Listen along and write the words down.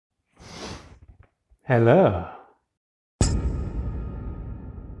Hello.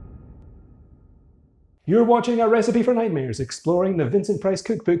 You're watching A Recipe for Nightmares, exploring the Vincent Price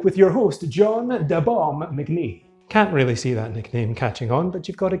cookbook with your host, John McNee. Can't really see that nickname catching on, but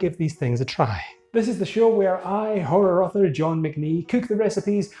you've got to give these things a try. This is the show where I, horror author John McNee, cook the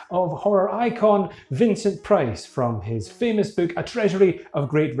recipes of horror icon Vincent Price from his famous book, A Treasury of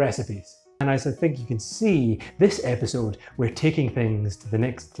Great Recipes. And as I think you can see, this episode, we're taking things to the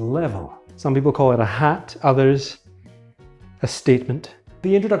next level. Some people call it a hat, others a statement.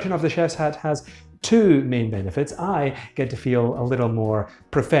 The introduction of the chef's hat has two main benefits. I get to feel a little more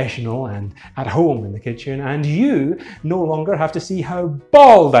professional and at home in the kitchen, and you no longer have to see how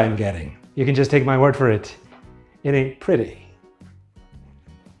bald I'm getting. You can just take my word for it. It ain't pretty.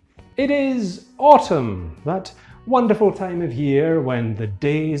 It is autumn, that wonderful time of year when the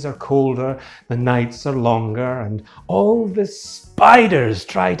days are colder, the nights are longer, and all the spiders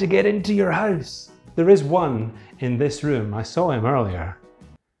try to get into your house. There is one in this room. I saw him earlier.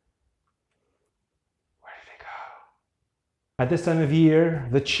 At this time of year,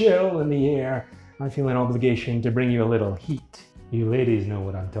 the chill in the air, I feel an obligation to bring you a little heat. You ladies know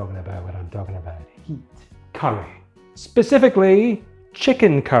what I'm talking about, heat. Curry. Specifically,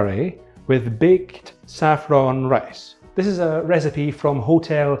 chicken curry with baked saffron rice. This is a recipe from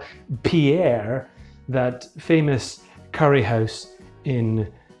Hotel Pierre, that famous curry house in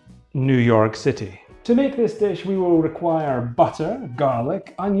New York City. To make this dish, we will require butter,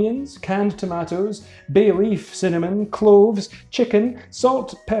 garlic, onions, canned tomatoes, bay leaf, cinnamon, cloves, chicken,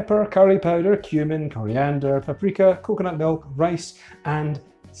 salt, pepper, curry powder, cumin, coriander, paprika, coconut milk, rice, and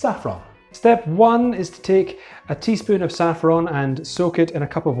saffron. Step 1 is to take a teaspoon of saffron and soak it in a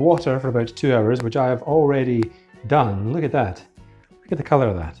cup of water for about 2 hours, which I have already done. Look at that. Look at the colour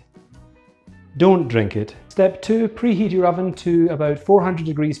of that. Don't drink it. Step 2, preheat your oven to about 400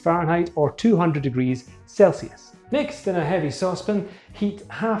 degrees Fahrenheit or 200 degrees Celsius. Next, in a heavy saucepan, heat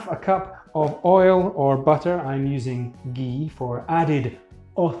half a cup of oil or butter. I'm using ghee for added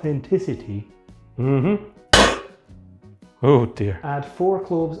authenticity. Oh dear. Add 4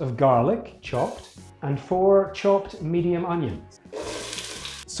 cloves of garlic, chopped, and 4 chopped medium onions.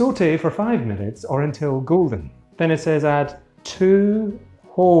 Saute for 5 minutes or until golden. Then it says add 2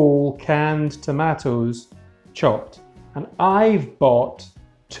 whole canned tomatoes, chopped, and I've bought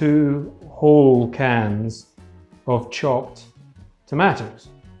 2 whole cans of chopped tomatoes.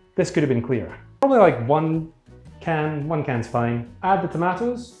 This could have been clearer. Probably like one can's fine. Add the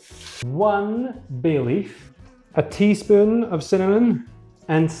tomatoes, 1 bay leaf, a teaspoon of cinnamon,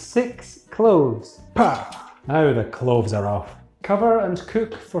 and 6 cloves. Pah! Now the cloves are off. Cover and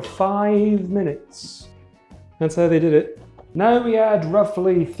cook for 5 minutes. That's how they did it. Now we add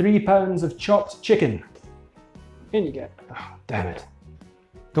roughly 3 pounds of chopped chicken. In you get. Oh, damn it.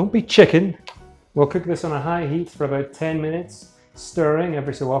 Don't be chicken. We'll cook this on a high heat for about 10 minutes, stirring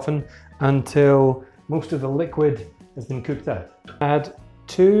every so often until most of the liquid has been cooked out. Add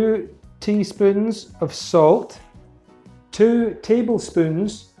 2 teaspoons of salt, 2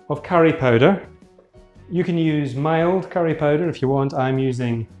 tablespoons of curry powder. You can use mild curry powder if you want. I'm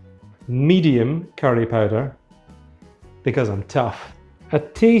using medium curry powder because I'm tough. A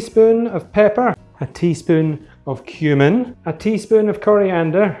teaspoon of pepper, a teaspoon of cumin, a teaspoon of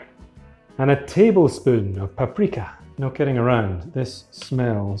coriander, and a tablespoon of paprika. No kidding around, this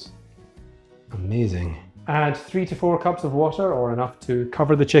smells amazing. Add 3 to 4 cups of water, or enough to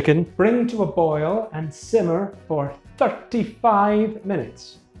cover the chicken. Bring to a boil and simmer for 35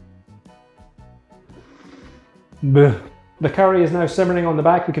 minutes. Blech. The curry is now simmering on the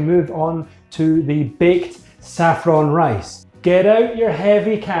back. We can move on to the baked saffron rice. Get out your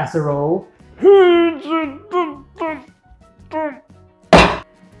heavy casserole.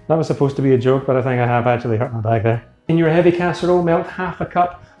 That was supposed to be a joke, but I think I have actually hurt my back there. In your heavy casserole, melt half a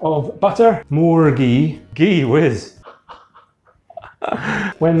cup of butter, more ghee. Ghee whiz.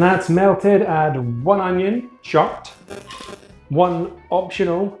 When that's melted, add 1 onion, chopped, 1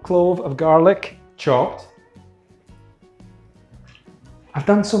 optional clove of garlic, chopped. I've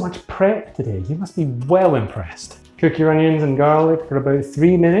done so much prep today, you must be well impressed. Cook your onions and garlic for about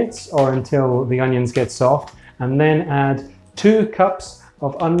 3 minutes or until the onions get soft, and then add 2 cups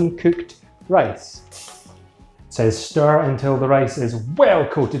of uncooked rice. It says stir until the rice is well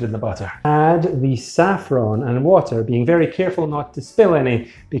coated in the butter. Add the saffron and water, being very careful not to spill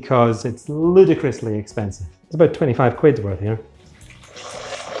any because it's ludicrously expensive. It's about 25 quid's worth here.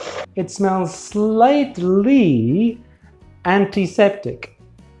 It smells slightly antiseptic,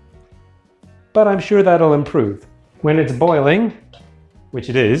 but I'm sure that'll improve. When it's boiling, which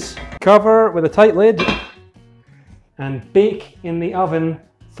it is, cover with a tight lid and bake in the oven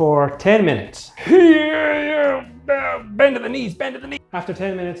for 10 minutes. Bend at the knees, bend at the knees. After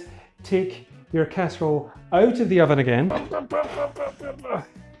 10 minutes, take your casserole out of the oven again.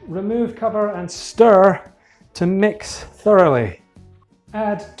 Remove cover and stir to mix thoroughly.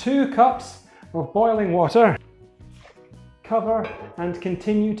 Add 2 cups of boiling water. Cover and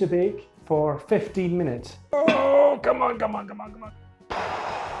continue to bake for 15 minutes. Oh, come on, come on, come on, come on.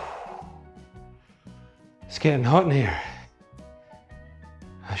 It's getting hot in here.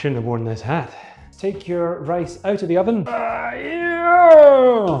 I shouldn't have worn this hat. Take your rice out of the oven.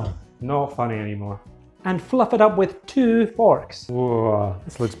 Not funny anymore. And fluff it up with 2 forks. Whoa,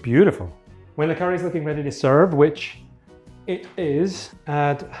 this looks beautiful. When the curry's looking ready to serve, which it is,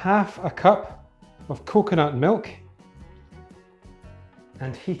 add half a cup of coconut milk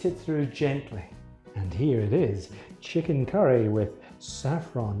and heat it through gently. And here it is, chicken curry with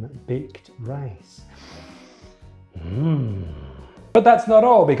saffron baked rice. But that's not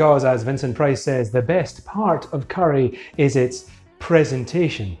all, because as Vincent Price says, the best part of curry is its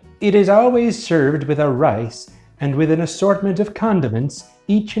presentation. It is always served with a rice and with an assortment of condiments,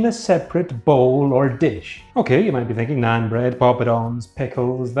 each in a separate bowl or dish. Okay, you might be thinking naan bread, poppadoms,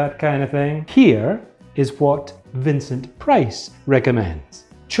 pickles, that kind of thing. Here is what Vincent Price recommends.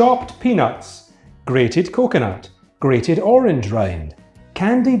 Chopped peanuts, grated coconut, grated orange rind,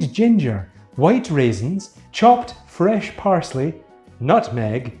 candied ginger, white raisins, chopped fresh parsley,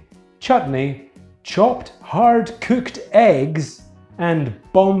 nutmeg, chutney, chopped hard cooked eggs, and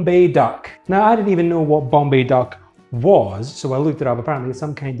Bombay duck. Now, I didn't even know what Bombay duck was, so I looked it up. Apparently it's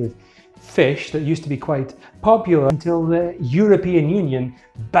some kind of fish that used to be quite popular until the European Union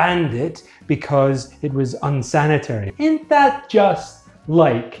banned it because it was unsanitary. Isn't that just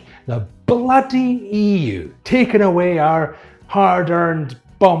like the bloody EU taking away our hard-earned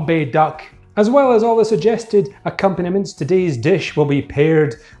Bombay duck? As well as all the suggested accompaniments, today's dish will be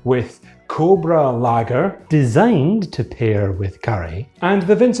paired with Cobra Lager, designed to pair with curry, and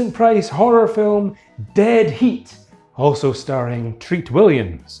the Vincent Price horror film Dead Heat, also starring Treat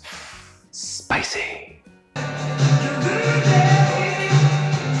Williams. Spicy.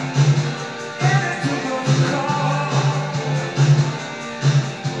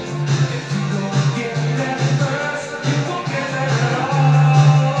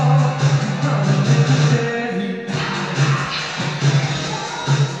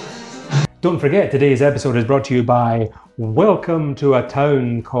 Don't forget, today's episode is brought to you by Welcome to a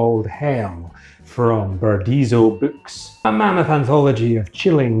Town Called Hell from Burdizzo Books. A mammoth anthology of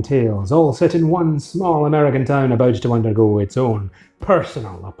chilling tales, all set in one small American town about to undergo its own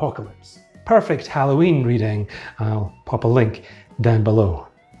personal apocalypse. Perfect Halloween reading. I'll pop a link down below.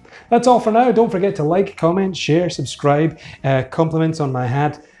 That's all for now. Don't forget to like, comment, share, subscribe. Compliments on my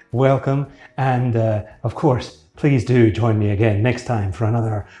hat, welcome. And of course, please do join me again next time for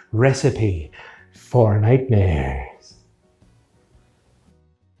another recipe for nightmares.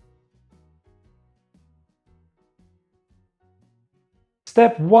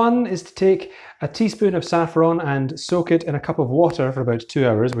 Step 1 is to take a teaspoon of saffron and soak it in a cup of water for about 2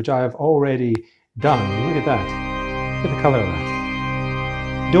 hours, which I have already done. Look at that. Look at the colour of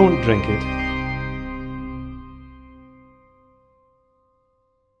that. Don't drink it.